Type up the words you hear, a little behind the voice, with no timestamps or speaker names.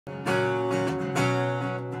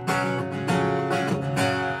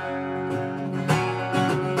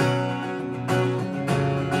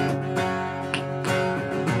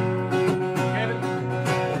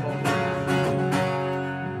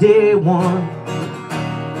Day one,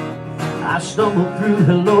 I stumbled through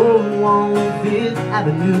hello on 5th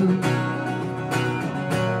Avenue.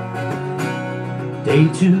 Day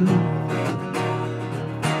two,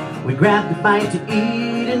 we grabbed a bite to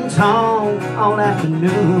eat and talk all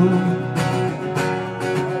afternoon.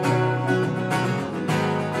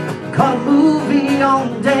 Caught a movie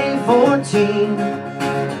on day 14.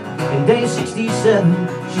 And day 67,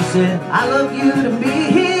 she said, I love you to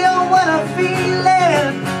me. Oh, what a feeling.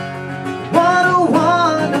 What a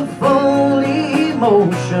wonderful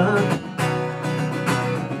emotion.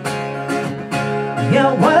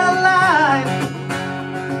 Yeah, what a life.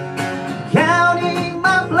 Counting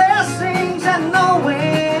my blessings and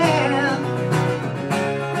knowing,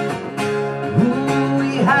 ooh,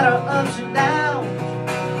 we had our ups and downs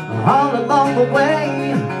all along the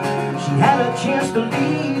way. She had a chance to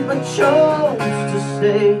leave but chose to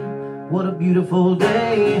stay. What a beautiful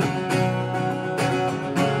day.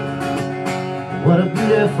 What a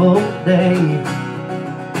beautiful day.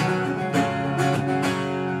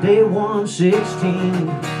 Day 116,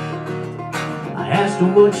 I asked her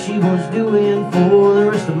what she was doing for the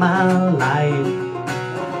rest of my life.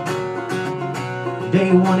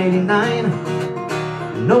 Day 189,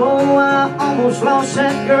 no, I almost lost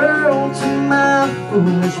that girl to my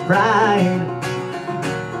foolish pride.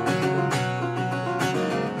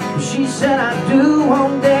 She said I do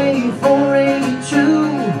on day 482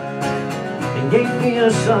 and gave me a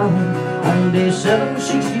song on day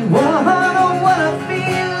 761. Oh, what a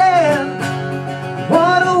feeling.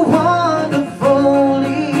 What a wonderful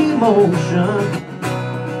emotion.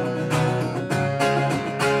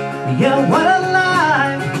 Yeah, what a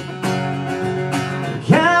life.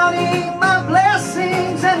 Counting my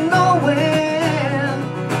blessings and knowing,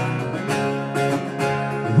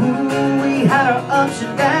 ooh, we had our ups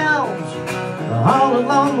and downs all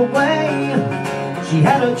along the way. She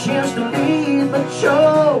had a chance to leave but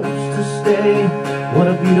chose to stay. What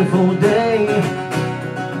a beautiful day.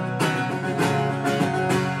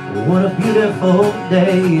 What a beautiful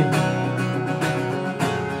day.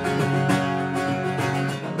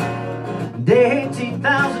 Day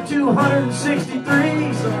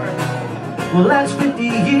 18,263, sorry. Well, that's 50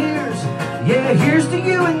 years. Yeah, here's to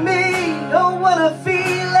you and me. Oh, what a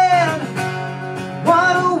feeling.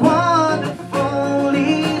 What a wonderful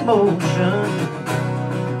emotion.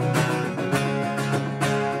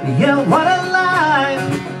 Yeah, what a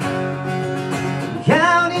life.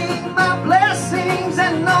 Counting my blessings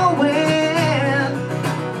and knowing,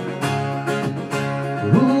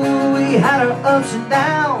 ooh, we had our ups and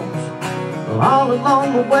downs all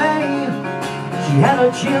along the way. She had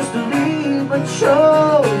a chance to leave but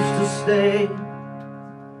chose to stay.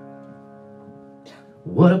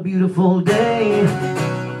 What a beautiful day.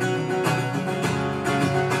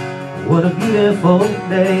 What a beautiful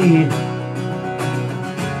day.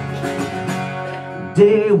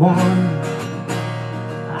 Day one,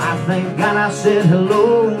 I thank God I said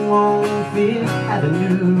hello on 5th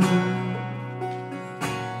Avenue.